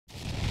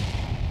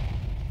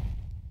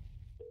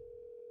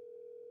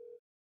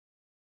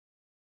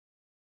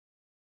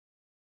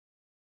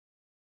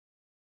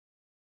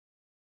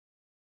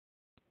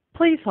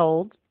Please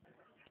hold.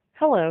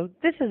 Hello,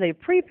 this is a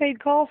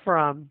prepaid call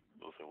from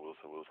Wilson.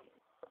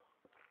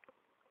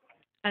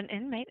 an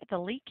inmate at the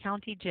Lee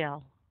County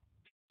Jail.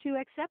 To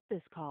accept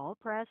this call,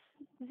 press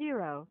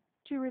 0.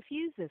 To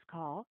refuse this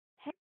call,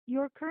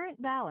 your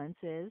current balance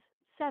is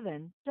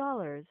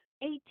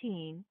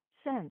 $7.18.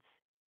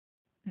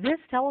 This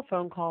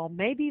telephone call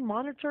may be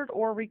monitored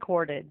or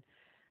recorded.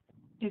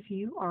 If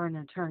you are an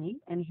attorney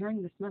and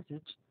hearing this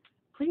message,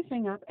 please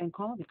hang up and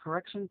call the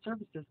Correction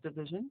Services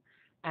Division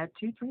at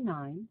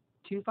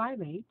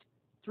 239-258-3626.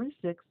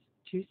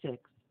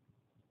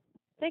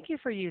 Thank you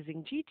for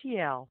using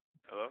GTL.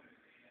 Hello?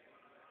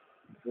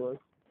 What?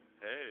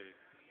 Hey.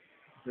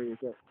 Hey,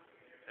 what's up?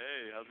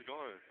 Hey, how's it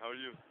going? How are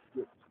you?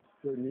 Good.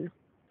 Good news?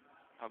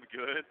 I'm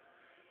good.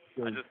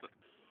 Good.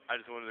 I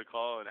just wanted to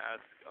call and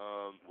ask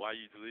why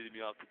you deleted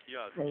me off the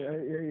kiosk.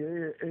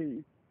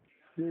 Hey.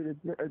 Dude,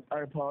 I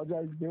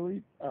apologize,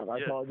 Billy. I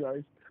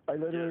apologize. I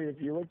literally,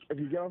 if you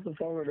get off the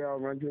phone right now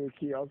and run to the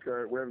kiosk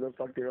or wherever the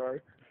fuck they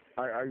are,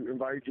 I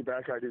invited you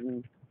back. I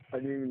didn't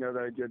even know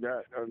that I did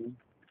that.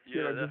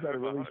 Yeah, I just had a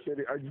really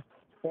shitty. I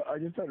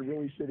just had a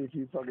really shitty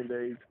few fucking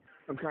days.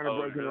 I'm kind of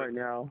broken right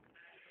now.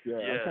 Yeah,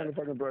 I'm kind of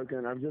fucking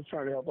broken. I'm just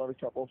trying to help out a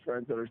couple of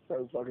friends that are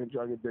so fucking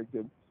drug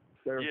addicted.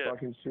 They're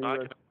fucking shooting.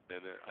 I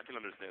can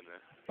understand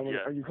that.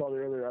 You called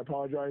earlier. I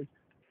apologize.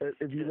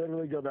 If you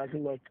literally go back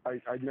and look, I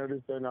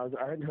noticed that I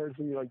hadn't heard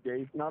from you like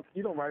days. Not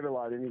you don't write a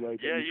lot anyway.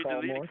 Yeah, you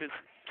deleted because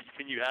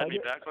can you add me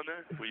back on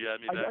there? Will you add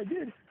me back? I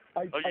did.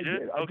 You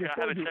did? Okay, I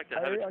haven't checked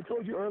that. I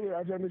told you earlier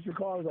after I missed your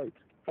call. I was like,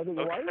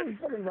 why are you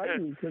fucking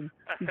writing me? Because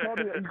you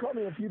called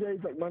me a few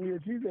days like Monday or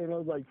Tuesday, and I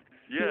was like,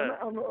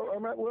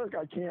 I'm at work.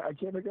 I can't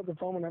pick up the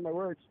phone when I'm at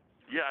work.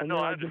 Yeah,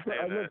 no, I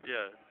understand that.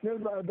 Yeah. No,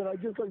 but I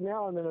just looked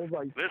now and then I was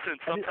like. Listen,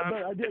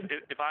 sometimes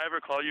if I ever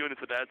call you and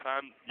it's a bad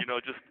time,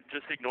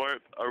 just ignore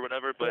it or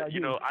whatever. But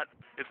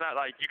it's not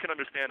like you can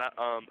understand.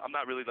 I'm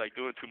not really like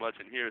doing too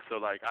much in here, so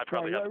like I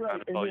probably have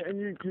time to call you.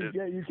 And you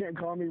can't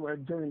call me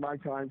during my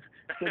time.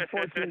 It's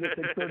 14 to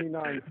 6:39.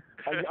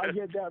 I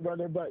get that,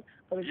 brother, but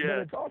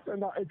it's also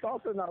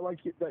not like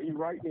that you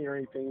write me or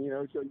anything.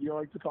 So you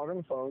like to talk on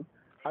the phone.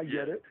 I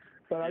get it,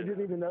 but I didn't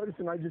even notice,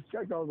 and I just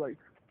checked. I was like.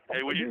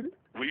 Hey, will you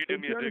do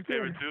me a big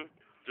favor too,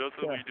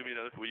 Joseph? Will you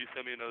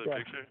send me another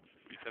picture?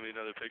 Will you send me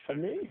another picture? Of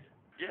me?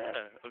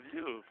 Yeah, of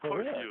you. Of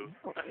course you.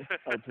 Oh,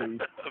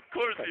 please. Of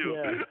course you.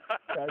 Yeah,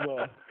 I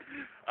will.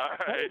 All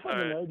right.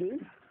 Know,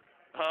 dude.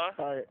 Huh?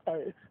 All right.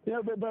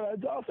 Yeah, but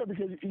it's also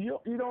because you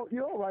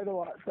don't write a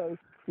lot, so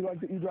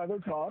you'd rather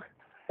talk.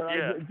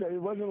 It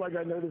wasn't like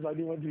I noticed I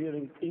didn't want to get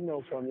an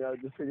email from you. I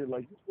just figured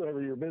like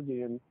whenever you're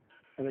busy and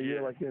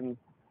you're like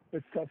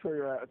it's tough where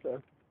you're at,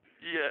 so.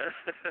 Yeah.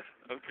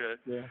 Okay.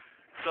 Yeah.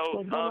 So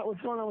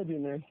what's going on with you,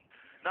 man?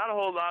 Not a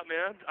whole lot,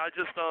 man. I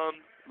just a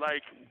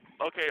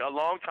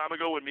long time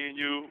ago when me and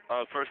you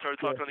first started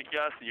talking on the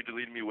kiosk and you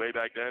deleted me way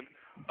back then.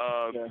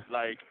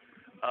 They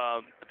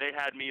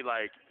had me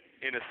like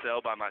in a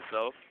cell by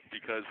myself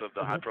because of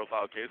the high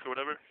profile case or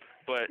whatever.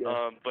 But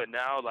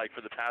now like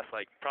for the past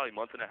like probably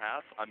month and a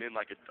half, I'm in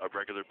like a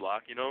regular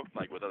block,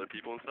 like with other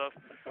people and stuff.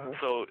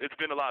 So it's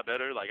been a lot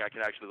better. Like I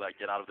can actually like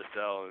get out of the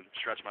cell and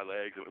stretch my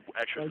legs and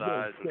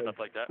exercise and stuff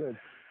like that. Good.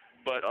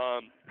 But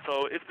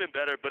so it's been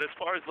better. But as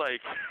far as like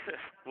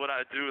what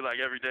I do like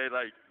every day,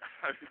 like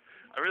I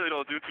really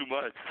don't do too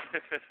much.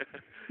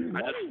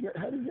 How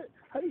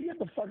do you get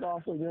the fuck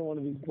off when you're in one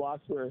of these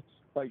blocks where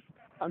like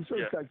I'm sure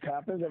it like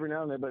happens every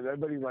now and then, but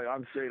everybody's like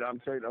I'm straight. I'm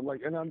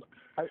like, and I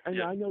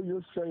know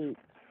you're straight,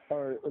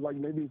 or like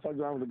maybe you fuck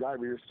around with a guy,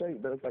 but you're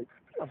straight. But it's like,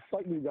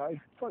 fuck you guys,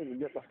 fuck you,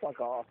 get the fuck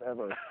off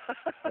ever.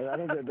 Like, I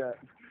don't get that.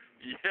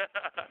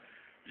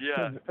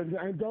 Yeah.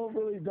 And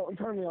don't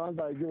turn me on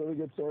by a really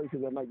good story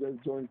because I might go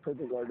join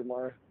prison guard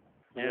tomorrow.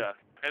 Yeah.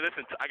 And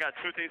listen, I got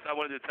two things I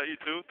wanted to tell you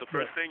too. The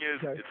first thing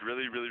is it's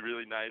really, really,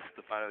 really nice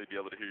to finally be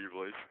able to hear your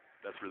voice.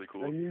 That's really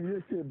cool. And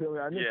you're too, Billy.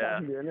 I miss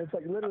talking to you. And it's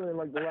like literally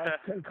like the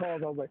last 10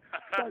 calls, I was like,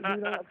 fuck, dude, I'm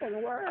not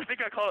fucking work. I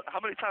think I called, how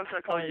many times did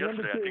I call you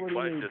yesterday? I think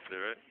twice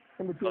yesterday, right?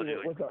 Number two,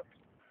 what's up?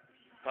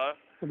 Huh?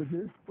 Number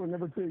two? Well,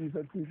 number two, you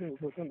said two things.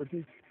 What's number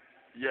two?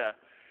 Yeah.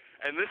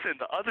 And listen,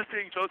 the other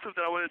thing, Joseph,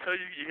 that I want to tell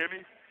you, you hear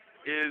me,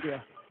 is,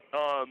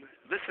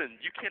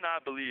 listen, you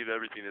cannot believe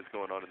everything that's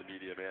going on in the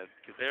media, man.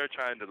 Because they're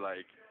trying to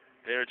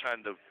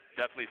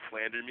definitely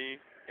slander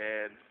me.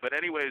 But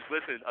anyways,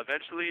 listen,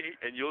 eventually,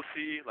 and you'll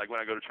see, like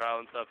when I go to trial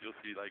and stuff, you'll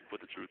see like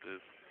what the truth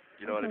is.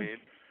 You know what I mean?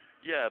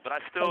 Yeah, but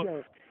I still,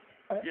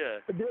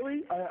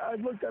 Billy,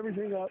 I've looked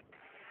everything up.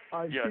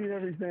 I've seen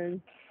everything.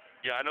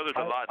 Yeah, I know there's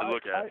a lot to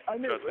look at. I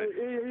know,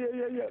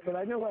 yeah. But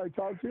I know who I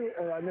talk to,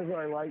 and I know who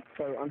I like,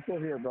 so I'm still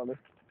here, brother.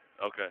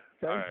 Okay.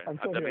 All right.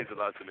 That means a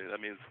lot to me.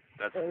 That means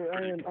that's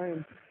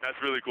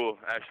that's really cool,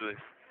 actually.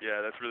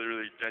 Yeah, that's really,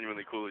 really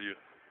genuinely cool of you.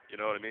 You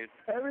know what I mean?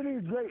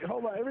 Everything's great.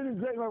 Hold on. Everything's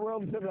great in my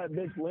world except that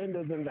bitch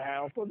Linda's in the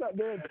house. What's up,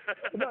 bitch?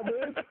 What's up,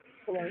 bitch?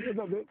 Hold on. What's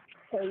up, bitch?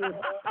 Hey,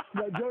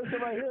 that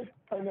Joseph right here?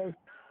 I know.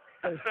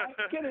 Hey,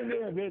 get in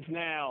there, bitch,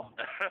 now.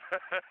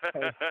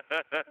 Hey.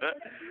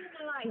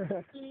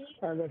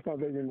 That's not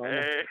big enough.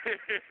 Hey,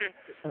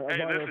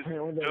 listen,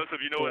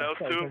 Joseph, you know what else,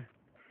 too?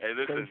 Hey,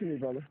 listen,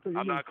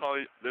 I'm not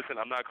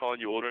calling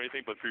you old or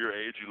anything, but for your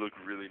age, you look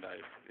really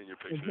nice in your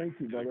picture. Thank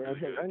you, brother.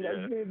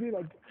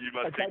 You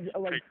must take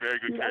very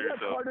good care of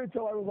yourself. I got carded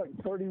until I was like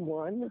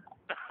 31.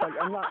 Like,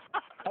 I'm not,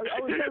 I was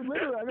like,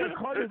 literally, I got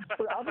carded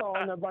for alcohol,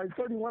 and by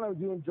 31, I was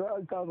doing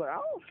drugs. I was like, I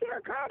don't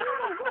care, card.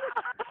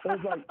 It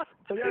was like,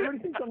 everybody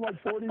thinks I'm like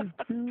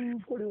 42,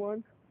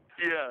 41.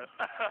 Yeah.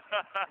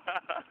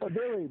 But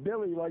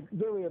Billy,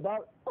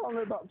 about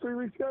 3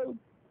 weeks ago,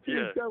 2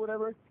 weeks ago,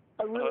 whatever.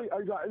 I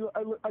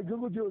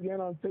googled you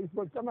again on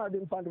Facebook. Somehow I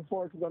didn't find it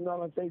before because I'm not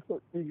on Facebook.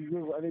 You can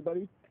Google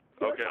anybody.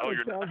 Okay. Oh,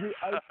 you're not.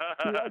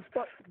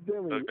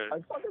 Billy, okay. I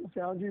fucking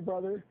found you,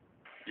 brother.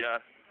 Yeah.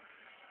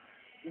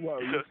 Whoa,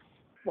 you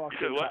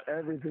fucking got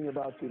everything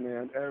about you,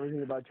 man.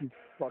 Everything about you,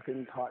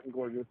 fucking hot and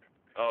gorgeous.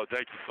 Oh,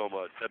 thank you so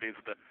much. That means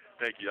that.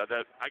 Thank you. I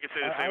can say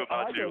the same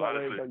about you,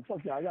 honestly.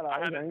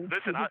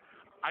 Listen,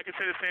 I can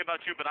say the same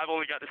about you, but I've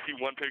only got to see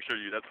one picture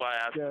of you. That's why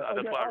I asked.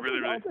 That's why I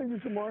really. I'll send you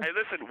some more. Hey,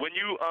 listen, when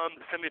you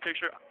send me a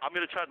picture, I'm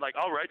gonna try.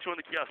 I'll write you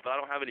on the kiosk, but I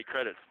don't have any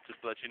credits.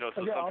 Just to let you know.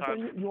 So sometimes. I'll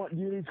send you. Do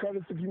you need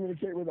credits to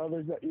communicate with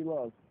others that you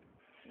love?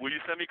 Will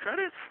you send me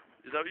credits?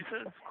 Is that what you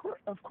said?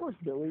 Of course,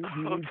 Billy.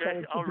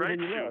 Okay, I'll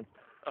write you.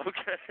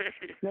 Okay.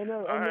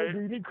 No. Right. Do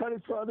you need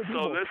credits for other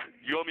people? So listen,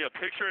 you owe me a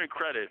picture and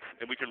credits,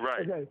 and we can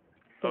write. Okay.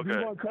 So do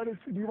you want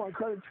credits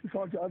to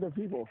talk to other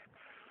people?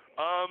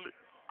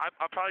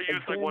 I'll probably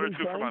use like one or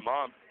two for my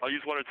mom. I'll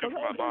use one or two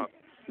for my mom.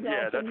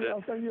 Yeah, that's it.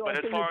 I'll send you a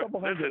couple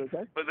hundred,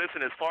 okay? But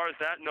listen, as far as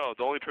that, no,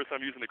 the only person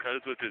I'm using the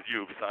credits with is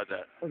you. Besides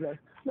that. Okay.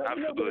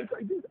 Absolutely.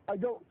 No, dude, I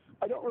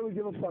don't really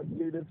give a fuck,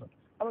 dude.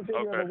 I don't think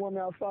you have a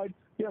woman outside.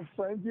 You have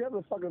friends. You have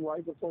a fucking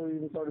life before we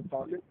even started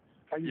talking.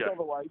 And you have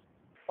a life.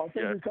 I'll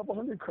send you a couple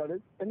hundred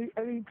credits.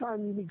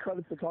 Anytime you need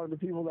credits to talk to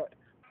people that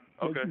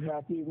make you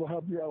happy, will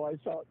help your life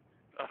out.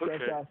 Okay.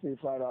 Just ask me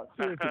flat out.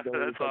 Seriously,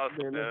 that's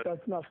awesome, man.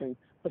 That's nothing.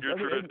 You're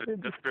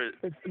terrific. That's great.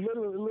 It's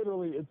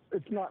literally,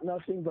 it's not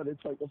nothing, but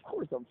it's like, of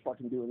course I'm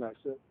fucking doing that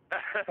shit.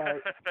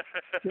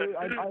 Dude,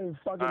 I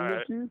fucking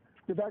miss you.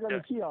 Get back on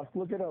the kiosk.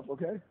 Look it up,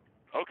 okay?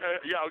 Okay.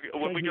 Yeah.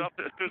 When we get off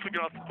as soon as we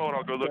get off the phone,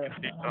 I'll go look and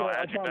see. I'll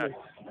add you back.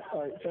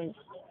 All right. Thanks.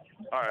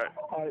 All right.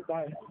 All right.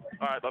 Bye.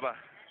 All right. Bye-bye.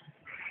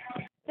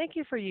 Thank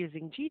you for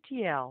using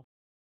GTL.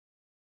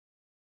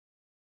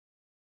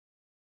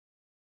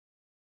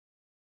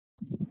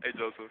 Hey,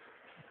 Joseph.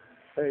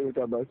 Hey, what's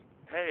up, bud?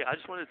 Hey, I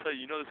just wanted to tell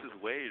you, this is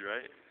Wade,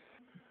 right?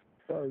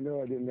 Oh,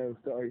 no, I didn't know.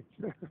 Sorry.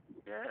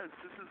 Yes,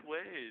 this is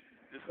Wade.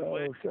 This is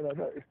Wade. Oh, shit, I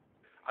thought...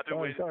 I've been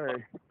waiting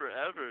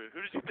forever.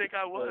 Who did you think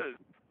I was?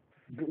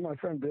 My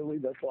friend Billy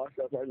that's locked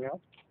up right now.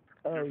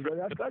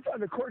 That's on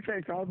the court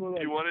case. I was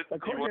like, the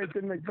court case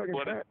didn't make fucking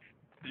sense.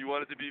 You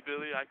wanted to be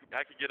Billy? I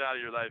could get out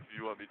of your life if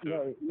you want me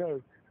to.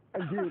 No.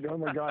 Dude, oh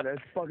my God, as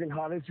fucking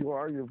hot as you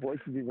are, your voice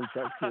is even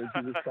sexier.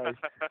 Jesus Christ.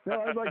 No,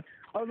 I was like,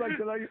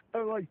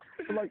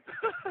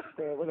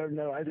 whatever.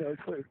 No, I know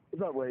it's clear.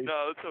 It's not Wade.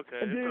 No, it's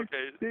okay. Dude, it's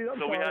okay. Dude,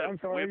 I'm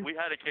sorry. We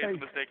had a case of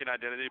mistaken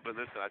identity, but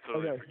listen, I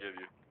totally forgive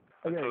you.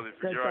 Okay.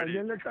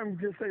 Next time,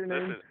 just say your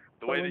name. Listen,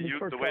 the way that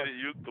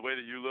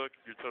you look,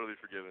 you're totally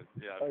forgiven.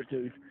 Yeah.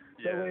 Okay.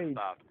 Yeah. Wade,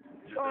 Stop.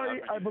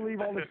 Sorry, I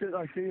believe all the shit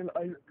I see, and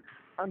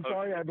I'm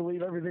sorry. I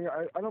believe everything.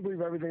 I don't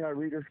believe everything I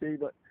read or see,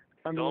 but.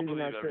 I'm don't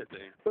believing believe that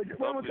everything. Shit.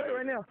 But I'm gonna tell you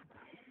right now,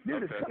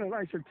 dude, it's kind of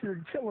nice.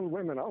 You're killing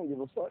women. I don't give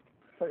a fuck.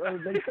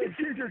 Like, they say,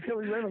 dude, you're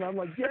killing women. I'm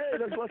like, yeah,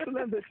 there's less than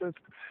them bitches.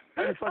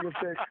 I'm fucking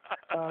sick.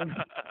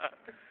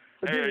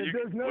 But dude,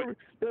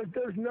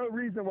 there's no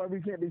reason why we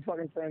can't be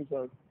fucking friends,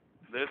 though.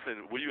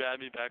 Listen, will you add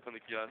me back on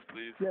the kiosk,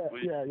 please? Yeah,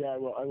 I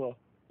will.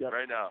 Yeah.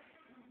 Right now.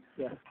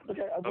 Yeah.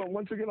 Okay, I will.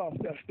 Once we get off,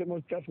 yes,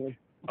 most definitely.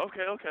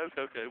 Okay.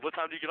 What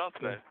time do you get off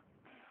today?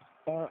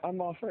 I'm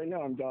off right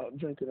now. I'm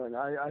drinking right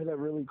now. I had a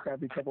really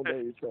crappy couple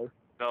days, so.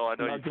 No, I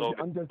know you told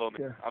me.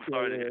 I'm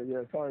sorry.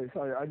 Yeah, sorry.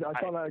 I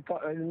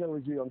didn't know it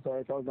was you. I'm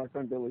sorry. I thought it was my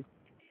friend Billy.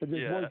 But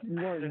you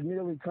weren't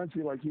nearly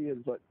country like he is,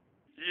 but.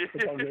 Yeah.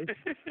 It's all good.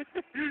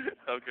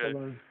 Okay.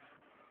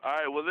 All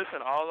right. Well,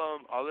 listen.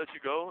 I'll let you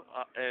go.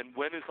 And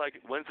when's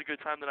a good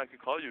time that I can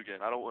call you again?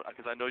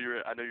 Because I know you're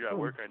at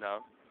work right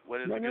now.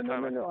 When is a good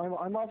time? No.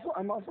 I'm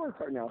off work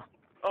right now.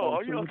 Oh,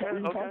 are you okay?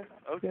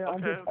 Okay. Yeah,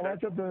 I'm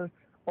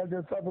at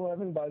the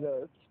 7-Eleven by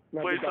the.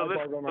 Wait, so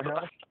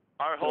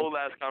our whole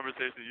last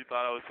conversation, you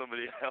thought I was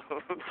somebody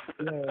else.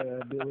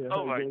 Yeah, Billy.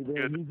 Oh my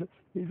goodness.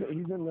 He's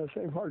in the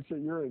same heart that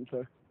you're in.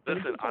 So.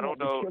 Listen, I don't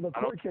know.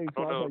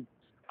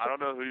 I don't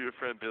know who your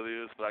friend Billy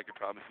is, but I can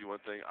promise you one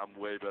thing: I'm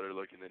way better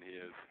looking than he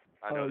is.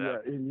 I know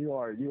that. Yeah, and you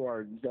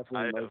are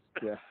definitely most.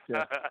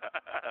 Yeah.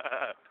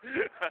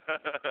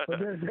 But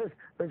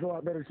there's a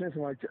lot better chance I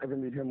might ever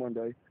meet him one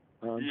day.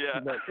 But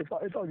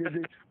it's all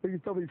good. We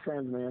can still be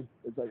friends, man.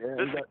 It's like,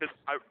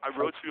 I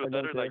wrote you a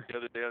letter like the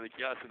other day on the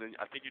kiosk, and then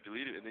I think you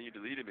deleted it, and then you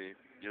deleted me.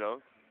 You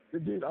know?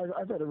 Dude,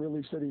 I've had a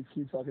really shitty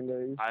few fucking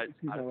days.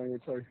 Excuse my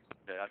language, sorry.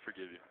 Okay, I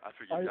forgive you.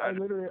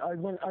 I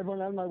went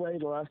out of my way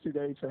the last 2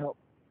 days to help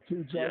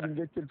 2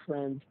 drug-addicted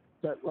friends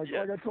that, like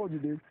I told you,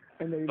 dude,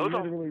 and they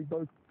literally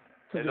both.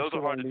 And those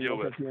are hard to deal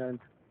with.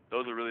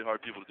 Those are really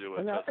hard people to deal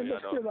with.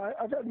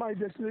 I've had my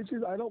addiction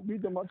issues. I don't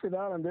beat them up for that.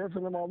 I'm there for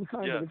them all the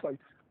time. Yeah. But it's like,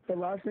 the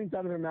last things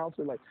out of her mouth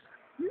were like,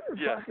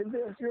 "You're fucking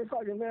this, you're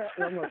fucking that,"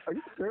 and I'm like, "Are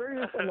you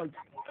serious?" I'm like,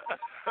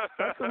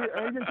 "That's the weird."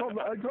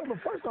 I told the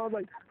first one, I was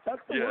like,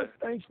 "That's the worst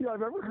thank you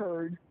I've ever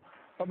heard."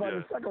 About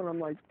the second one, I'm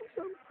like,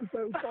 I'm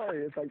so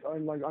sorry. It's like,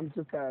 I'm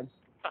just sad.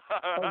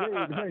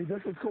 Hey, this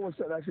is cool as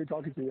shit actually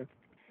talking to you.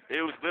 It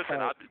was, listen,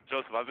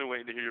 Joseph, I've been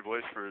waiting to hear your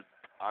voice for,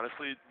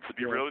 honestly, to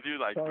be real with you,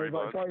 like 3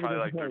 months, probably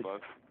like 3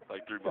 months.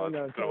 Like 3 months.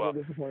 It's been a while.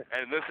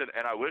 And listen,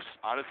 and I wish,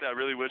 honestly, I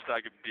really wish that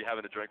I could be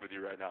having a drink with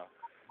you right now.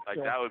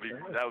 Like, that would be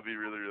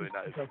really, really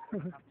nice.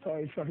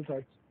 Sorry.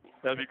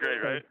 That'd be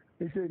great, right?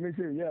 Me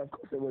too. Yeah, of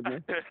course it would,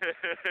 man.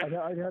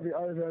 I'd have you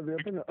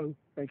open. Oh,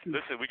 thank you.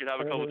 Listen, we can have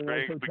a couple of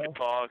drinks. We can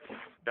talk.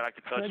 Then I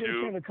can touch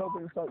you.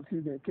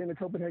 Can the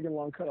Copenhagen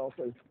long cut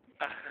also.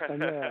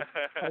 And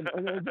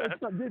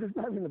it's not, dude. It's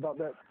not even about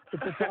that.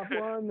 It's the top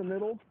one, the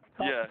middle,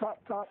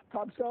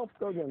 top shelf.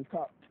 Go again,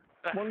 top.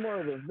 One more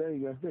of it. There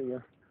you go.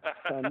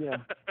 Yeah.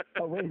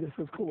 Oh wait, this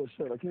is cool as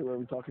shit. I can't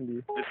remember talking to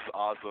you. This is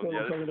awesome.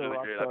 Yeah, this is really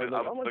great.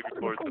 I'm looking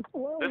forward to it.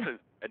 Listen,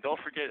 and don't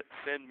forget,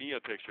 send me a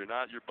picture,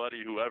 not your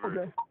buddy, whoever.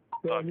 Okay.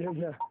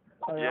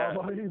 Yeah.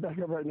 I'll hit you back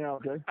up right now,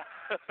 okay?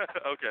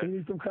 Okay. You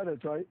need some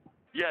credits, right?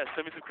 Yeah,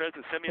 send me some credits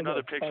and send me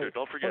another picture.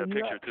 Don't forget a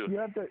picture too. You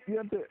have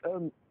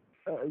to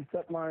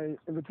accept my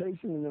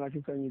invitation, and then I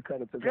can send you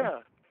credits. Okay? Yeah.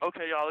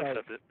 Okay, yeah, I'll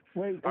accept it.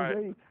 Wait,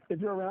 if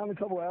you're around in a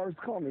couple hours,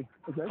 call me.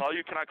 Okay. Call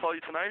you? Can I call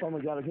you tonight? Oh my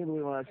God, I can't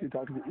believe I'm actually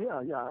talking to you.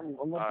 Yeah, I'm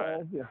on the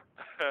call. Yeah.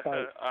 All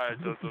right,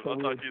 Joseph. I'll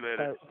talk to you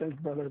later. All right,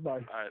 thanks, brother. Bye. All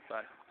right,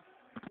 bye.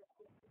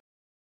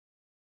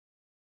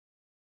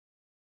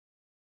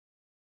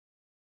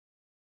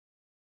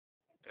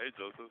 Hey,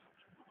 Joseph.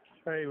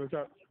 Hey, what's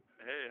up?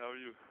 Hey, how are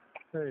you?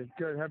 Hey,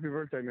 good. Happy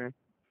birthday, man.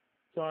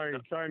 Sorry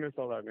I missed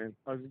all that, man.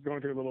 I was just going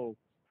through a little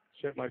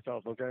shit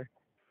myself, okay?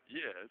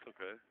 Yeah, it's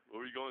okay. What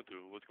were you going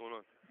through? What's going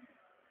on?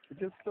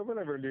 Just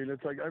whatever, dude.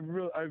 It's like I don't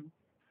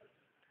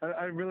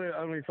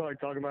even feel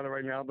like talking about it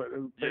right now, but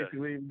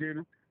basically,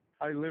 dude,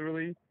 I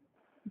literally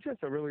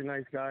just a really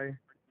nice guy.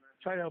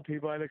 Try to help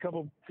people. I had a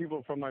couple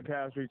people from my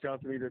past reach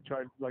out to me to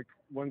try, like,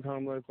 one's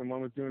homeless and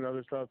one was doing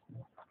other stuff.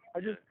 I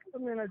took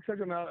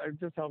them out. I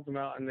just helped them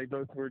out, and they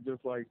both were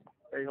just like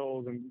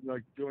a-holes and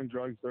like doing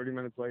drugs 30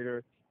 minutes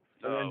later.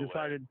 And then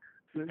decided.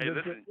 Hey,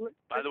 listen.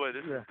 By the way,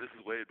 this is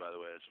Wade. By the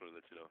way, I just want to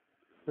let you know.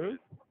 Who?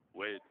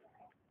 Wade.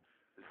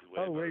 This is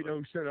Wade. Oh wait,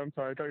 oh shit. I'm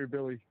sorry. I thought you were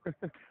Billy.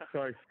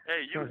 Sorry.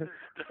 Hey, you.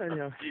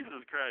 Anyhow.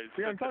 Jesus Christ.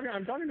 Yeah,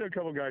 I'm talking to a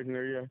couple guys in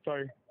there. Yeah,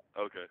 sorry.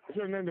 Okay.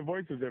 So then the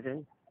voice is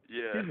different.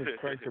 Yeah. Jesus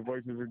Christ, the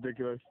voice is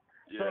ridiculous.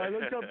 Yeah. So I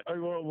looked up.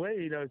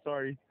 Wade.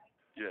 Sorry.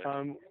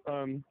 Yeah.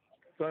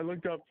 So I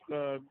looked up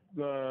the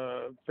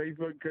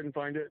Facebook, couldn't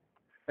find it,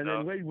 and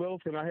then Wade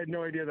Wilson. I had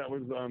no idea that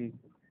was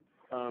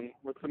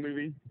what's the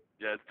movie?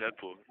 Yeah, it's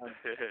Deadpool.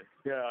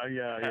 yeah.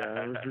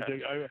 It was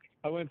ridiculous.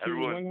 I went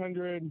through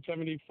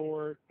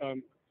 174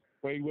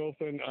 Wade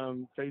Wilson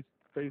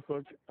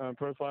Facebook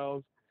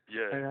profiles.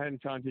 Yeah. And I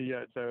hadn't found you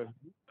yet, so.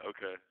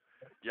 Okay.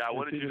 Yeah, I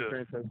wanted you to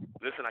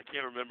listen. I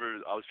can't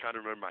remember. I was trying to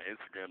remember my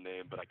Instagram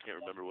name, but I can't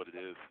remember what it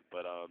is.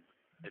 But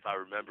if I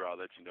remember, I'll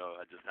let you know.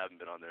 I just haven't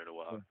been on there in a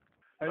while.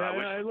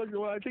 I looked.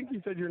 Well, I think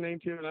you said your name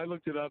too, and I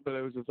looked it up, but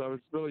I was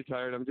really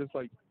tired. I'm just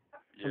like,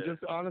 I'm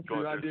just honestly,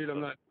 dude.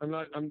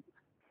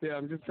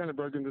 I'm just kind of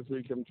broken this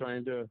week. I'm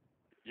trying to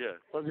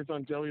focus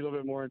on Joey a little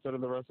bit more instead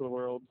of the rest of the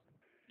world.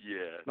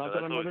 Yeah. Not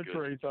that I'm Mother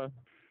Teresa.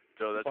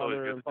 Joe, that's always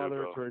good to do,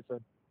 bro.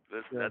 Teresa.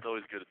 That's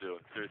always good to do.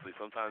 Seriously,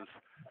 sometimes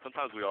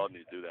we all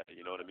need to do that.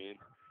 You know what I mean?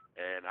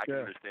 And I can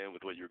understand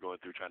with what you're going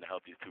through, trying to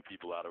help these two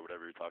people out or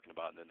whatever you're talking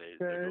about, and then they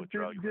go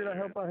drugs. Dude, I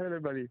help out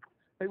everybody.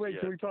 Hey, wait,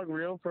 can we talk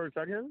real for a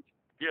second?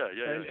 Yeah.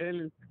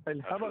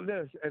 And how about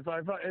this? If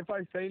I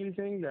say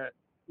anything that,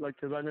 like,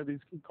 because I know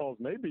these calls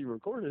may be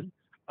recorded,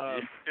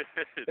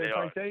 if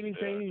I say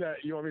anything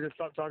that you want me to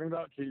stop talking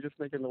about, can you just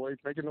make a noise?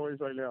 Make a noise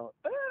right now.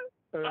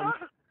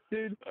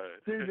 Dude,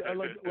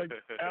 like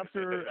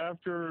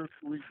after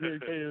we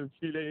communicated a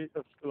few days,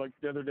 like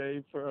the other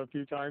day for a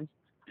few times,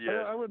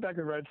 I went back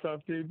and read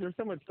stuff, dude. There's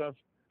so much stuff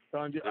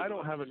around you. I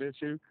don't have an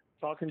issue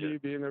talking to you,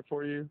 being there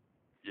for you.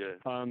 Yeah.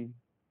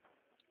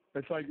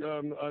 It's like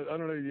I don't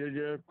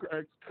know.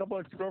 A couple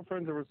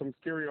ex-girlfriends. There were some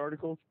scary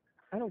articles.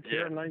 I don't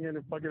care. I'm not going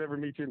to fucking ever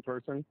meet you in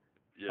person.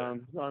 Yeah.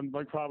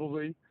 Like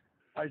probably,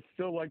 I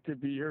still like to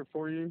be here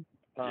for you,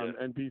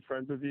 and be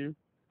friends with you.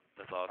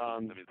 That's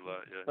awesome. That means a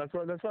lot. Yeah. That's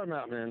where I'm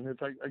at, man.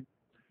 It's like,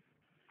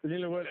 you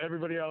know what?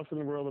 Everybody else in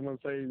the world, I'm gonna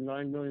say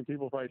 9 million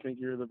people probably think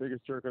you're the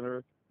biggest jerk on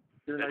earth.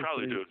 They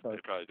probably do. They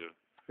probably do.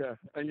 Yeah,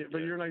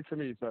 but you're nice to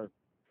me, so.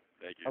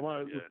 Thank you. I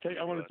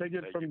want to take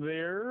it from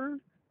there.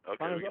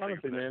 Okay.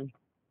 Honestly, man.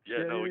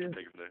 Yeah, we can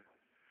take it from there.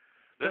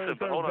 Listen,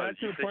 but hold on.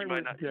 You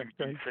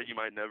said you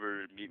might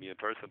never meet me in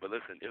person, but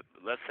listen,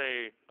 let's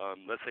say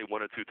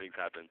 1 or 2 things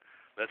happen.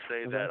 Let's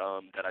say that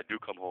I do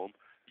come home,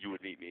 you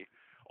would meet me.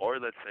 Or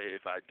let's say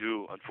if I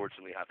do,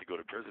 unfortunately, have to go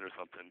to prison or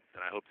something,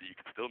 then I hope that you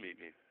can still meet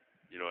me.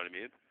 You know what I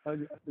mean?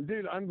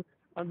 Dude, I'm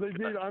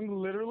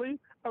literally,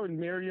 I would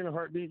marry you in a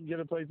heartbeat and get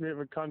a place where we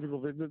have a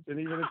conjugal visit, and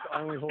even if I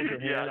only hold your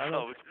hand,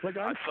 I'm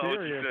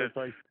serious. It's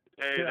like,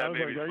 hey, that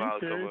made me smile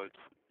so much.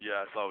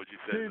 Yeah, I saw what you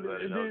said.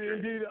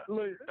 Dude,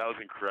 look, that was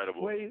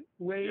incredible. Wade.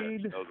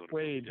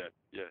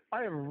 Yeah.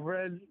 I have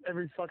read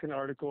every fucking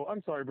article.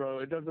 I'm sorry, bro.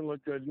 It doesn't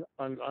look good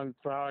on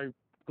how I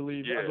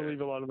believe. Yeah. I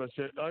believe a lot of that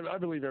shit. I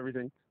believe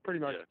everything, pretty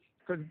much.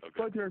 Because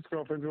both your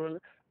ex-girlfriends were,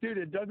 dude.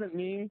 It doesn't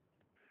mean.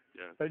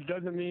 Yeah. It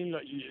doesn't mean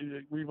that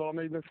we've all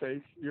made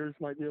mistakes. Yours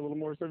might be a little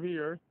more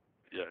severe.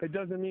 Yeah. It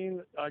doesn't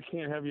mean I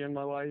can't have you in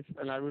my life,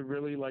 and I would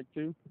really like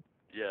to.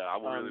 Yeah, I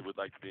really would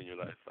like to be in your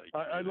life. Like,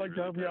 I'd like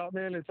to help you out,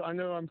 man. I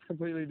know I'm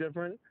completely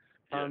different.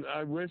 Yeah.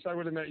 I wish I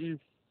would have met you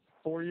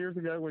 4 years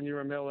ago when you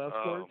were a male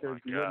escort, because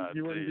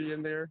you wouldn't be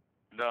in there.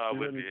 No, I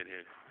wouldn't be in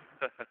here.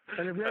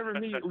 And if we ever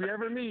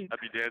meet, I'd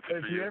be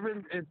dancing for you.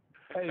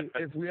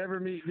 If we ever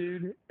meet,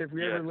 dude, if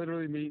we ever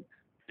literally meet,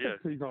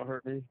 please don't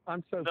hurt me.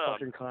 I'm so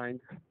fucking kind.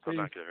 Please. I'm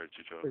not gonna hurt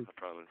you, Joe. Please. I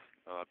promise.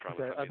 I promise.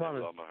 Okay, I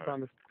promise. I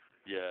promise.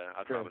 Yeah,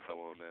 I promise I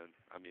won't, man.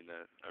 I mean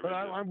that.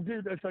 I'm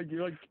dude. It's like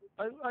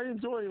I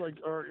enjoy like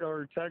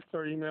our texts,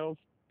 our emails.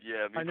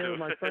 Yeah, me too. I know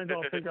my friends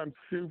all think I'm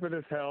stupid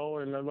as hell,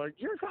 and I'm like,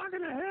 "You're talking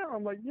to him."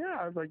 I'm like, "Yeah."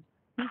 I was like,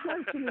 "He's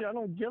nice to me. I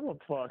don't give a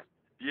fuck."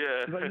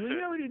 Yeah. It's like,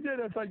 you know what he did?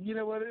 It's like, you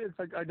know what? It's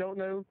like, I don't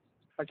know.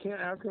 I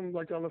can't ask him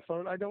like on the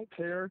phone. I don't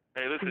care.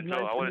 Hey, listen, He's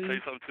Joe. nice I want to me. tell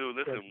you something too.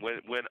 Listen,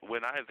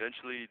 when I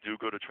eventually do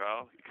go to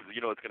trial, because you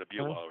know it's gonna be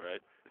a while,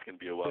 right? It's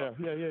gonna be a while.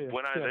 Yeah.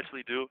 When I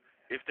eventually do,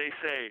 if they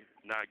say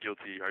not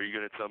guilty, are you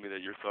gonna tell me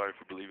that you're sorry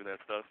for believing that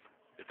stuff?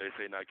 If they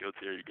say not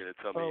guilty, are you gonna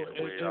tell me,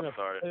 wait, I'm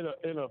sorry?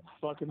 In a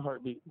fucking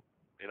heartbeat.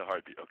 In a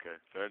heartbeat. Okay,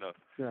 fair enough.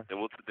 Yeah.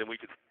 Then we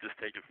could just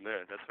take it from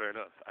there. That's fair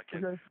enough. I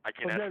can't ask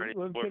for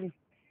anything more.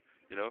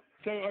 You know.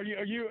 So are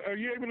you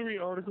able to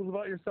read articles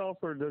about yourself,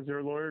 or does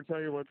your lawyer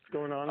tell you what's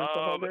going on and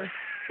stuff out there?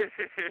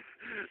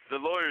 The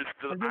lawyers.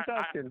 I'm just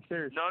asking.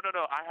 Seriously.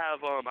 No. I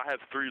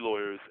have 3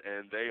 lawyers,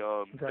 and they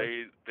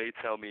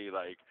tell me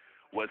like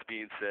what's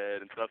being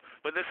said and stuff.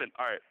 But listen,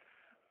 all right,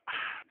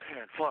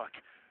 man, fuck.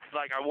 It's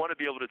like I want to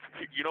be able to.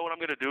 You know what I'm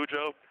gonna do,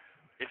 Joe?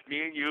 If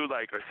me and you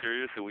like are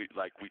serious and we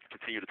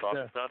continue to talk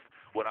and stuff,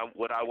 what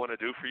I want to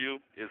do for you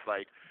is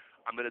like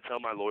I'm gonna tell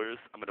my lawyers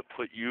I'm gonna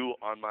put you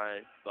on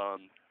my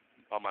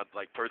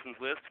like person's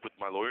list with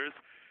my lawyers,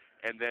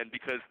 and then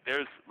because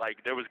there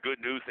was good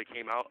news that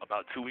came out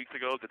about 2 weeks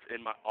ago that's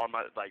in my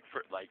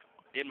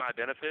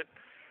benefit,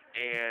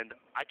 and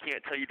I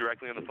can't tell you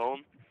directly on the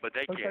phone, but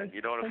they can.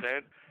 You know what I'm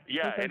saying?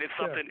 Yeah, and it's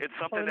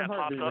something that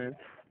pops up. Man.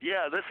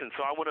 Yeah, listen.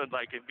 So I want to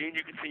if me and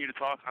you continue to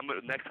talk,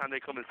 next time they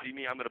come and see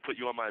me, I'm gonna put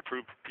you on my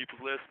approved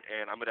people's list,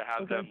 and I'm gonna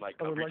have them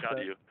reach out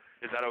to you.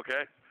 Is that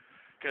okay?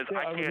 Because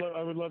I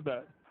would love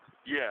that.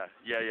 Yeah.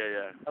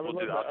 I would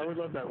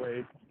love that,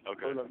 Wade.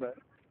 Okay. I would love that.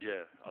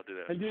 Yeah, I'll do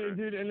that. And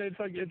dude, and it's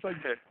like.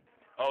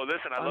 Oh,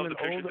 listen, I love the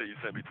pictures that you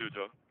sent me too,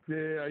 Joe.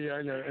 Yeah,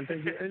 I know. And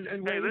thank you. And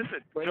hey, Wade,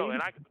 listen, Joe,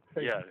 and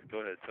go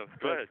ahead. So,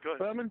 go ahead.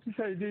 But I'm gonna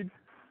tell you, dude.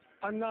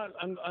 I'm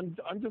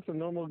just a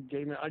normal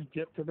gay man. I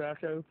dip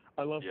tobacco.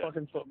 I love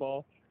fucking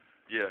football.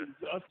 Yeah.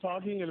 Us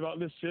talking about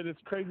this shit, it's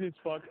crazy as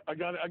fuck. I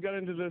got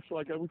into this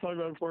like we talked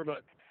about before,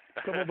 but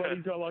a couple of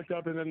buddies got locked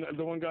up, and then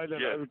the one guy that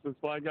was this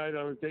black guy that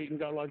I was dating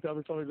got locked up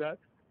and stuff like that.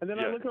 And then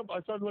I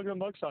started looking at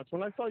mugshots.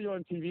 When I saw you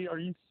on TV, are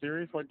you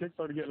serious? My dick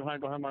started getting high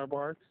behind my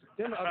bar.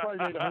 Then I probably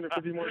made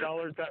 $150 more.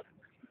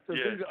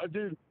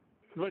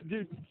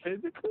 Dude,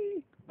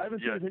 physically, I haven't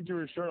seen a picture of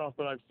your shirt off,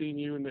 but I've seen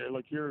you in there.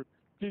 Like you're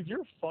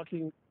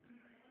fucking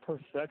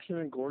perfection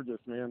and gorgeous,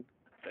 man.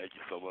 Thank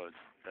you so much.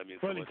 That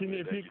means so much.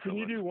 Can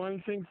you do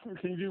one thing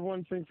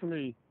for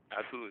me?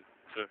 Absolutely,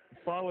 sure.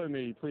 Follow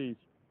me, please.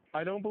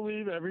 I don't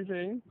believe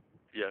everything.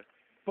 Yeah.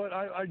 But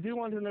I do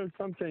want to know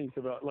some things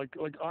about like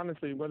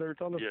honestly, whether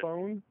it's on the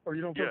phone or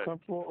you don't feel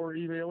comfortable or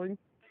emailing.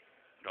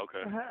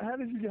 Okay. How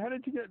did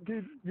you get,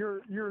 dude?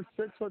 You're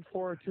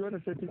 6'4",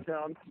 250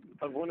 pounds,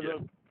 of one of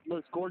the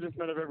most gorgeous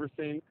men I've ever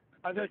seen.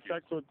 I've had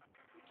sex with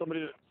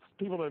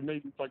people that have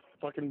made like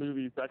fucking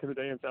movies back in the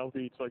day in South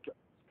Beach. Like,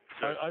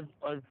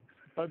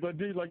 but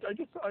dude, like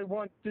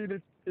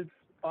it's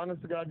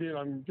honest to God, dude,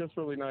 I'm just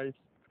really nice.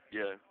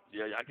 Yeah,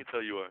 I can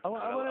tell you are. I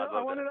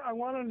want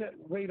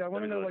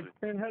to know, like,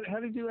 man, how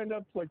did you end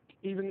up like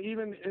even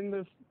in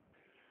this,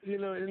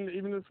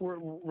 even this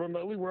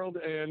remotely world?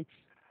 And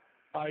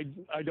I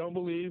don't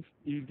believe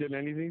you did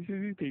anything to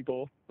these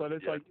people, but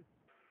it's like.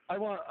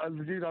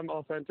 Dude, I'm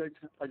authentic.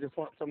 I just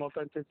want some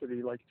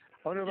authenticity. Like,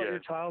 I want to know about your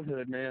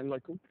childhood, man.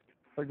 Like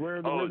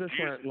where this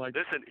went. Like,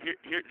 listen,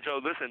 here, Joe.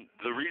 Listen,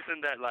 the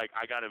reason that like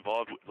I got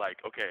involved with, like,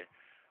 okay,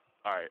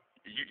 all right,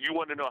 you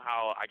want to know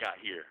how I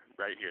got here,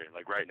 right here,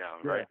 like right now,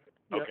 right?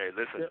 Okay,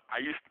 listen,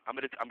 I'm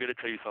gonna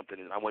tell you something,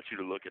 and I want you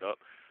to look it up.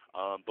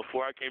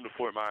 Before I came to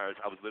Fort Myers,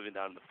 I was living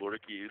down in the Florida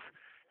Keys,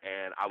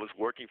 and I was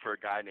working for a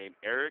guy named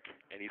Eric,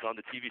 and he's on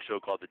the TV show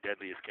called The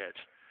Deadliest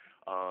Catch.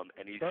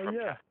 And he's from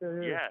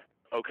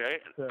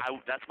Okay,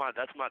 that's my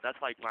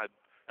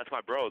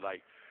bro.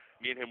 Like,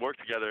 me and him work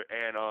together,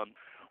 and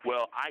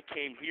I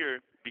came here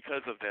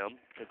because of them,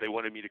 because they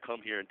wanted me to come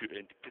here and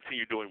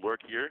continue doing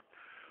work here.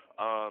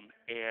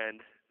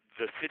 And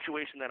the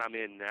situation that I'm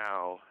in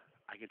now,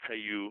 I can tell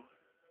you,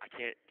 I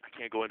can't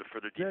go into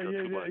further detail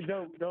too much.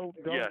 Don't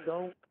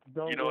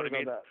you know what I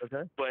mean? That,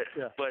 okay? But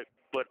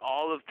but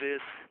all of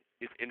this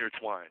is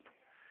intertwined,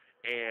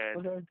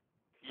 and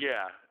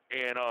yeah,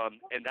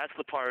 and that's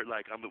the part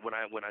like when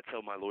I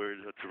tell my lawyer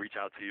to reach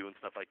out to you and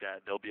stuff like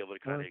that, they'll be able to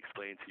kind of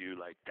explain to you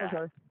like that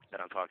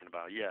I'm talking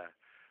about. Yeah,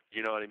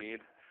 you know what I mean.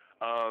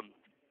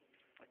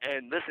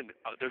 And listen,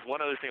 there's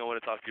one other thing I want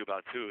to talk to you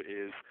about too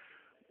is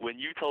when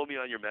you told me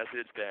on your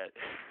message that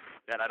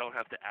I don't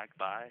have to act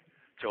bi.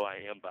 Joe,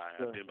 I am bi.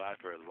 I've been bi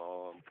for a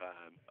long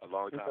time,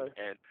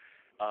 and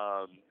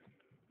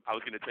I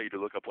was going to tell you to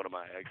look up one of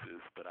my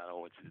exes, but I don't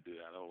want you to do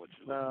that. I don't want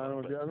you to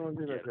I don't want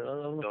to do that.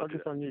 I want to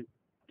focus on you.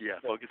 Yeah,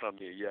 focus on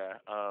me. Yeah.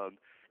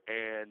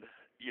 And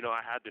you know,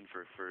 I have been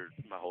for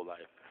my whole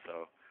life.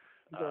 So.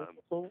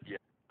 Yeah.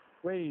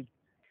 Wade.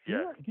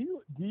 Yeah. Do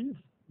you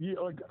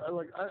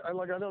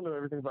I don't know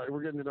everything about it.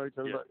 We're getting to know each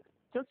other, but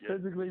just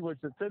physically, which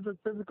is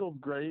physical,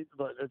 great,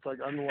 but it's like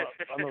I'm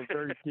a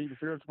very deep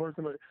spiritual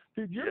person. But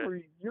dude,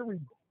 you're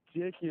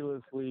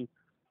ridiculously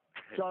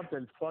chopped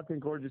and fucking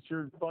gorgeous.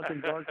 You're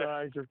fucking dark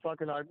eyes. You're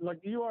fucking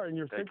like you are, and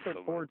you're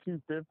 6'4",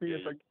 250.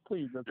 It's like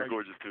please. You're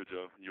gorgeous too,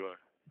 Joe. You are.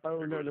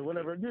 Oh no,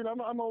 whatever, dude.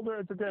 I'm older.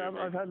 It's okay.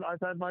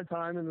 I've had my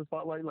time in the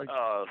spotlight. Like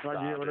I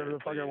did whatever the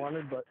fuck I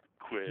wanted, but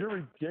you're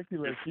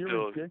ridiculous.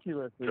 You're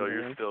ridiculous. Joe,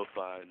 you're still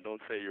fine.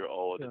 Don't say you're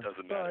old. It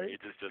doesn't matter. Age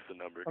is just a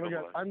number. Oh my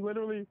God. I'm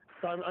literally.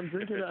 I'm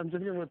drinking. I'm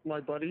drinking with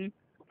my buddy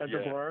at the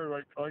bar.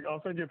 Like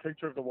I'll send you a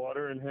picture of the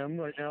water and him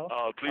right now.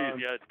 Oh please,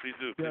 please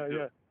do. Please do.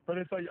 Yeah. But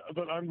it's like,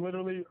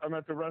 I'm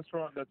at the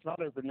restaurant that's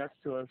not open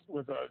next to us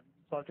with a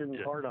fucking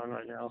hard on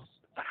right now.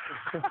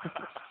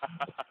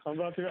 I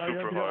have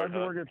to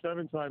work at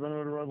 7 tonight. I'm going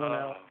to rub one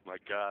out. Oh my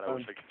God, I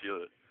wish I could feel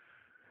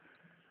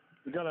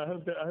it. God, I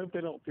hope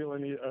they don't feel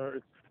any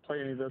or play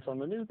any of this on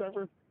the news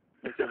ever.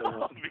 Me too. I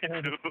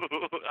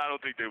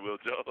don't think they will,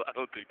 Joe. I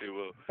don't think they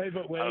will. Hey,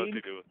 but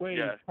Wade,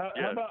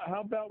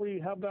 how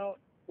about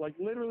like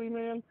literally,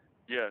 man?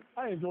 Yeah.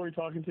 I enjoy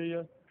talking to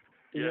you.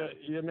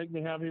 You make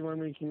me happy when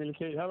we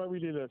communicate. How about we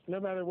do this? No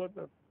matter what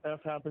the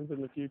F happens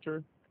in the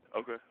future.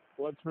 Okay.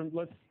 Let's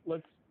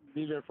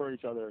be there for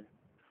each other.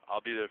 I'll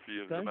be there for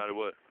you no matter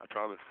what. I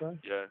promise. Okay.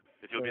 Yeah.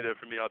 If you'll be there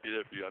for me, I'll be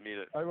there for you. I mean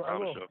it. I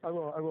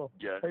will.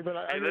 Yeah. Hey, but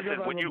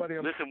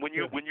listen, when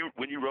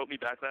you wrote me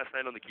back last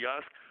night on the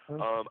kiosk,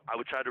 I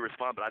would try to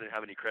respond, but I didn't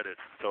have any credits,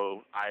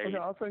 so Okay,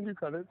 I'll send you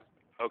credits.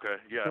 Okay.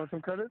 Yeah. You want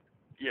some credits?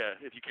 Yeah,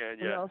 if you can,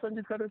 yeah. I'll send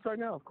you credits right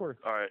now, of course.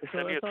 All right.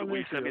 Will you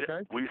send me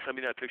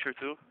that picture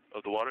too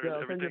of the water and everything? Yeah,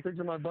 I'll send you a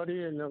picture of my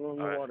buddy and the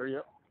water.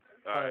 Yep.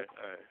 All right.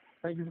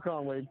 Thank you for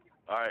calling, Wade.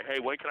 All right. Hey,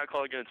 when can I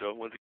call again, Joe?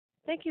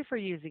 Thank you for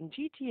using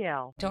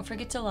GTL. Don't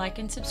forget to like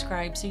and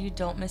subscribe so you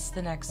don't miss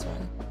the next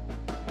one.